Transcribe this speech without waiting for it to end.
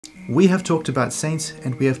We have talked about saints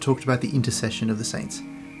and we have talked about the intercession of the saints,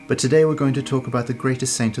 but today we're going to talk about the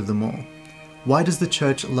greatest saint of them all. Why does the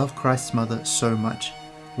church love Christ's mother so much?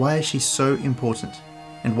 Why is she so important?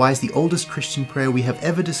 And why is the oldest Christian prayer we have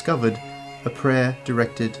ever discovered a prayer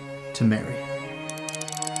directed to Mary?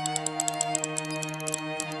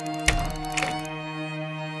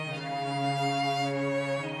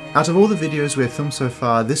 Out of all the videos we have filmed so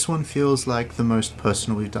far, this one feels like the most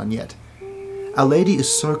personal we've done yet. Our Lady is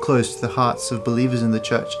so close to the hearts of believers in the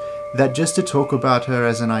church that just to talk about her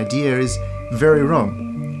as an idea is very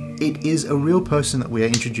wrong. It is a real person that we are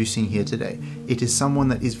introducing here today. It is someone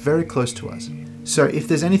that is very close to us. So if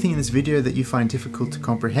there's anything in this video that you find difficult to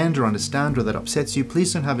comprehend or understand or that upsets you,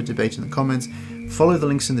 please don't have a debate in the comments. Follow the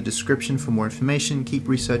links in the description for more information, keep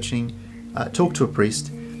researching, talk to a priest,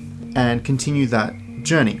 and continue that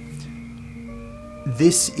journey.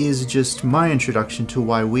 This is just my introduction to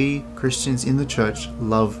why we, Christians in the church,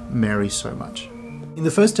 love Mary so much. In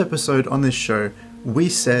the first episode on this show, we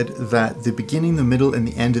said that the beginning, the middle, and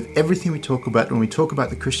the end of everything we talk about when we talk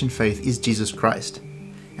about the Christian faith is Jesus Christ.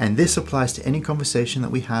 And this applies to any conversation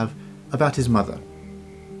that we have about his mother.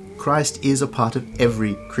 Christ is a part of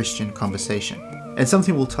every Christian conversation. And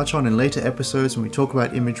something we'll touch on in later episodes when we talk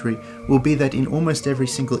about imagery will be that in almost every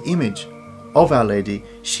single image of Our Lady,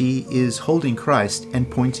 she is holding Christ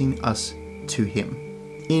and pointing us to him.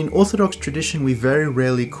 In Orthodox tradition, we very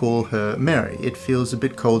rarely call her Mary. It feels a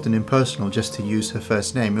bit cold and impersonal just to use her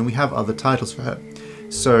first name, and we have other titles for her.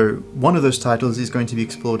 So one of those titles is going to be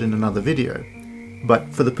explored in another video.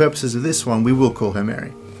 But for the purposes of this one, we will call her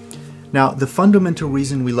Mary. Now, the fundamental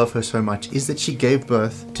reason we love her so much is that she gave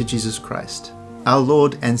birth to Jesus Christ, our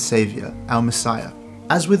Lord and Savior, our Messiah.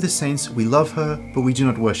 As with the saints, we love her, but we do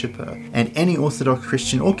not worship her. And any Orthodox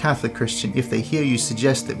Christian or Catholic Christian, if they hear you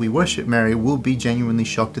suggest that we worship Mary, will be genuinely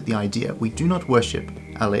shocked at the idea. We do not worship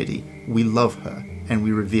Our Lady. We love her, and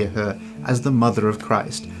we revere her as the Mother of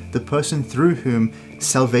Christ, the person through whom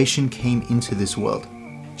salvation came into this world.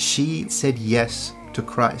 She said yes to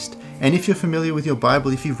Christ. And if you're familiar with your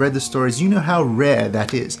Bible, if you've read the stories, you know how rare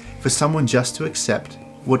that is for someone just to accept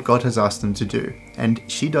what God has asked them to do. And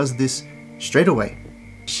she does this straight away.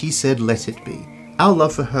 She said, "Let it be." Our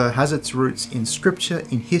love for her has its roots in scripture,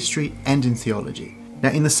 in history, and in theology.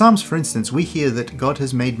 Now, in the Psalms, for instance, we hear that God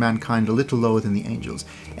has made mankind a little lower than the angels,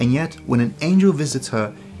 and yet, when an angel visits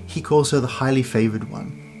her, he calls her the highly favored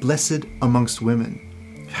one, blessed amongst women,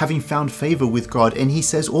 having found favor with God, and he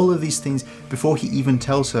says all of these things before he even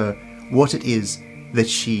tells her what it is that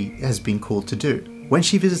she has been called to do. When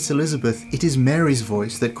she visits Elizabeth, it is Mary's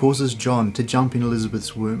voice that causes John to jump in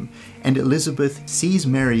Elizabeth's womb, and Elizabeth sees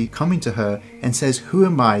Mary coming to her and says, "Who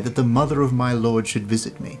am I that the mother of my Lord should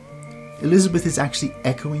visit me?" Elizabeth is actually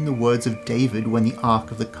echoing the words of David when the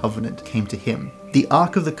Ark of the Covenant came to him. The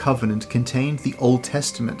Ark of the Covenant contained the Old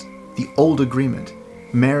Testament, the Old Agreement.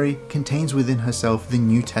 Mary contains within herself the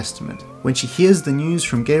New Testament. When she hears the news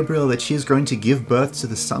from Gabriel that she is going to give birth to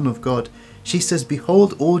the Son of God, she says,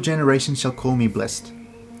 "Behold, all generations shall call me blessed."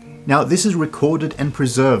 Now, this is recorded and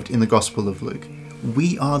preserved in the Gospel of Luke.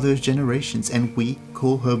 We are those generations, and we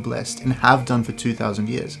call her blessed, and have done for 2,000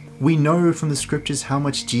 years. We know from the scriptures how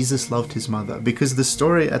much Jesus loved his mother, because the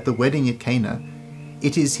story at the wedding at Cana,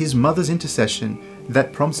 it is his mother's intercession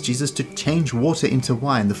that prompts Jesus to change water into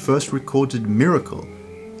wine, the first recorded miracle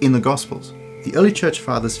in the Gospels. The early church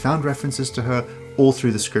fathers found references to her all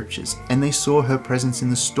through the scriptures, and they saw her presence in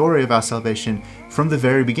the story of our salvation from the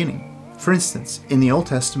very beginning. For instance, in the Old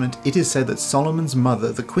Testament, it is said that Solomon's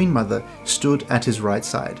mother, the Queen Mother, stood at his right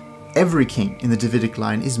side. Every king in the Davidic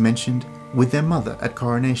line is mentioned with their mother at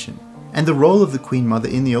coronation. And the role of the Queen Mother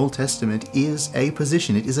in the Old Testament is a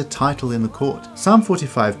position, it is a title in the court. Psalm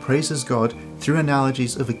 45 praises God through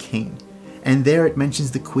analogies of a king. And there it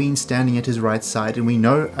mentions the queen standing at his right side, and we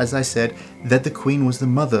know, as I said, that the queen was the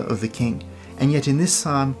mother of the king. And yet in this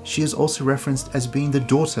psalm, she is also referenced as being the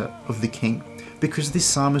daughter of the king, because this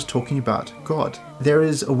psalm is talking about God. There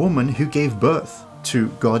is a woman who gave birth to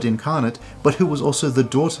God incarnate, but who was also the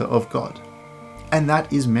daughter of God. And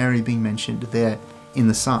that is Mary being mentioned there in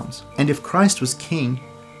the Psalms. And if Christ was king,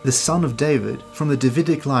 the son of David, from the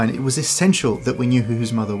Davidic line, it was essential that we knew who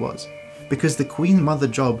his mother was, because the queen mother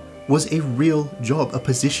job was a real job, a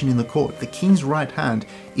position in the court. The king's right hand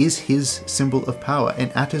is his symbol of power,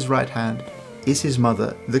 and at his right hand is his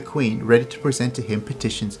mother, the queen, ready to present to him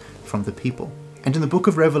petitions from the people. And in the book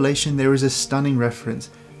of Revelation, there is a stunning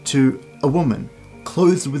reference to a woman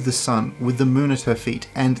clothed with the sun, with the moon at her feet,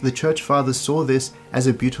 and the church fathers saw this as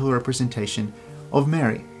a beautiful representation of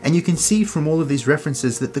Mary. And you can see from all of these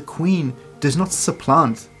references that the queen does not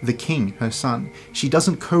supplant the king, her son. She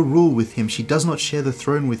doesn't co-rule with him. She does not share the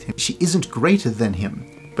throne with him. She isn't greater than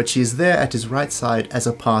him, but she is there at his right side as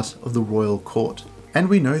a part of the royal court. And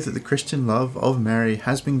we know that the Christian love of Mary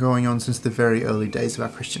has been going on since the very early days of our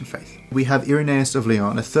Christian faith. We have Irenaeus of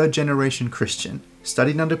Lyon, a third-generation Christian,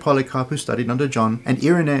 studied under Polycarp, who studied under John, and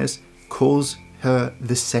Irenaeus calls her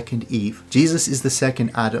the second Eve. Jesus is the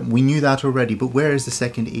second Adam. We knew that already, but where is the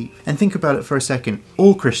second Eve? And think about it for a second.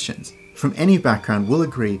 All Christians from any background will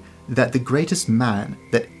agree that the greatest man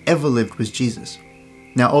that ever lived was Jesus.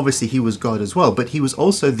 Now, obviously, he was God as well, but he was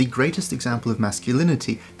also the greatest example of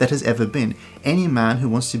masculinity that has ever been. Any man who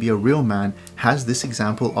wants to be a real man has this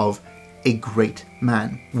example of a great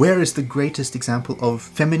man. Where is the greatest example of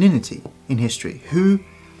femininity in history? Who,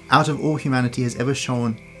 out of all humanity, has ever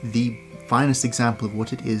shown the finest example of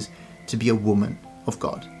what it is to be a woman of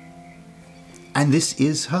God? And this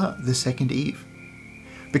is her, the second Eve.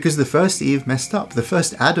 Because the first Eve messed up. The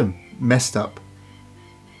first Adam messed up.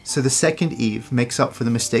 So the second Eve makes up for the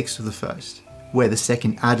mistakes of the first, where the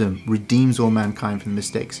second Adam redeems all mankind from the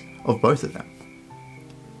mistakes of both of them.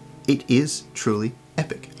 It is truly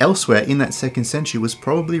epic. Elsewhere in that 2nd century was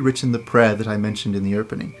probably written the prayer that I mentioned in the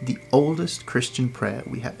opening. The oldest Christian prayer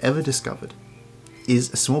we have ever discovered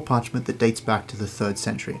is a small parchment that dates back to the 3rd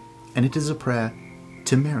century, and it is a prayer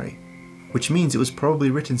to Mary, which means it was probably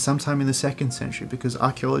written sometime in the 2nd century, because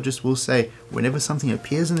archaeologists will say whenever something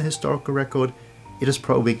appears in the historical record, it has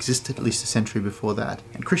probably existed at least a century before that.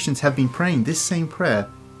 And Christians have been praying this same prayer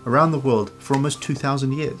around the world for almost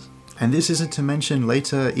 2,000 years. And this isn't to mention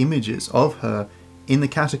later images of her in the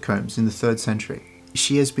catacombs in the 3rd century.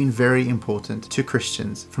 She has been very important to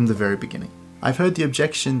Christians from the very beginning. I've heard the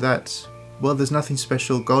objection that, well, there's nothing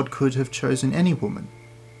special. God could have chosen any woman.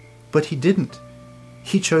 But he didn't.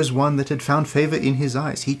 He chose one that had found favor in his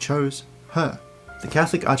eyes. He chose her. The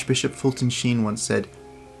Catholic Archbishop Fulton Sheen once said,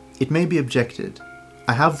 "It may be objected,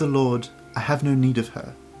 I have the Lord, I have no need of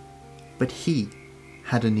her, but he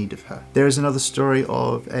had a need of her." There is another story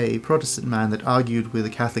of a Protestant man that argued with a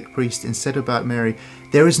Catholic priest and said about Mary,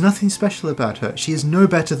 "There is nothing special about her, she is no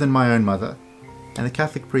better than my own mother." And the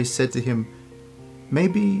Catholic priest said to him,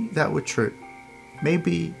 "Maybe that were true,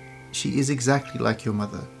 maybe she is exactly like your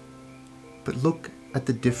mother, but look at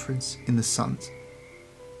the difference in the sons."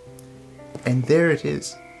 And there it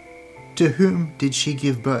is. To whom did she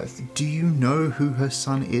give birth? Do you know who her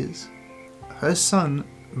son is? Her son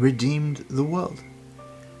redeemed the world.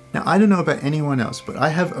 Now, I don't know about anyone else, but I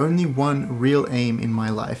have only one real aim in my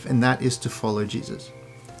life, and that is to follow Jesus.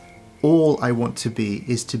 All I want to be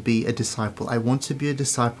is to be a disciple. I want to be a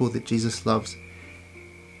disciple that Jesus loves.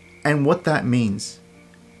 And what that means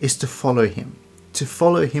is to follow him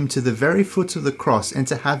to the very foot of the cross, and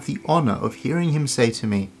to have the honor of hearing him say to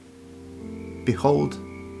me, "Behold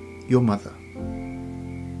your mother."